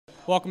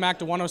Welcome back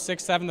to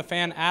 106.7 The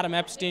Fan. Adam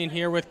Epstein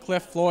here with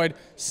Cliff Floyd,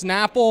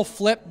 Snapple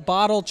Flip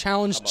Bottle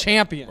Challenge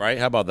champion. Right?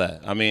 How about that?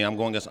 I mean, I'm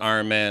going against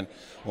Iron Man,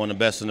 one of the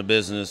best in the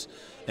business.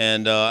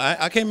 And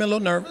I came in a little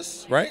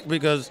nervous, right?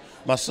 Because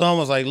my son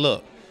was like,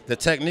 look, the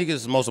technique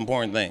is the most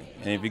important thing.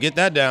 And if you get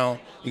that down,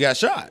 you got a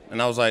shot.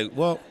 And I was like,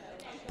 well,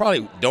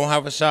 probably don't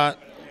have a shot.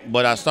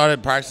 But I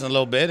started practicing a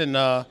little bit, and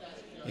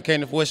it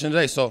came to fruition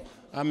today. So,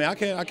 I mean, I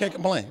can't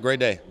complain. Great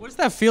day. What does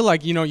that feel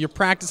like? You know, you're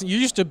practicing. You're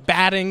used to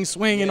batting,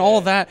 swinging, all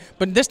of that,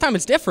 but this time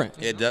it's different.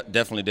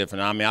 Definitely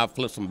different. I mean, I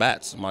flipped some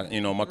bats, my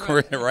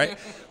career, right?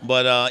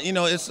 But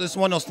it's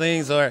one of those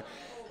things where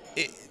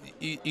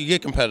you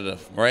get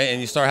competitive, right? And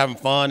you start having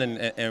fun.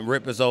 And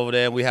Rip is over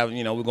there. We have,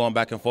 we're going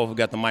back and forth. We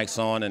got the mics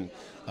on, and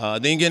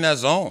then you get in that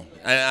zone.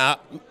 And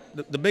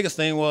the biggest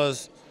thing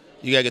was,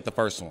 you gotta get the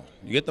first one.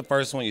 You get the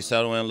first one, you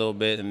settle in a little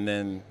bit, and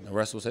then the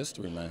rest was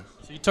history, man.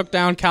 So you took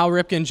down Cal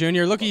Ripken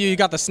Jr. Look at you. You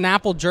got the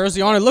Snapple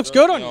jersey on. It looks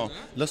good on you.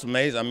 Looks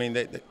amazing. I mean,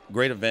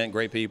 great event,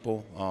 great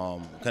people.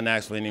 Couldn't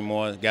ask for any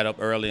more. Got up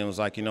early and was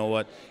like, you know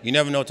what? You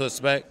never know what to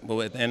expect, but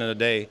at the end of the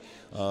day,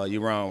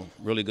 you're around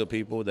really good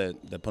people that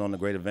put on a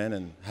great event,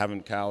 and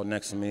having Cal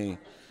next to me,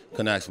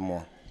 couldn't ask for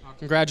more.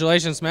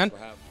 Congratulations, man.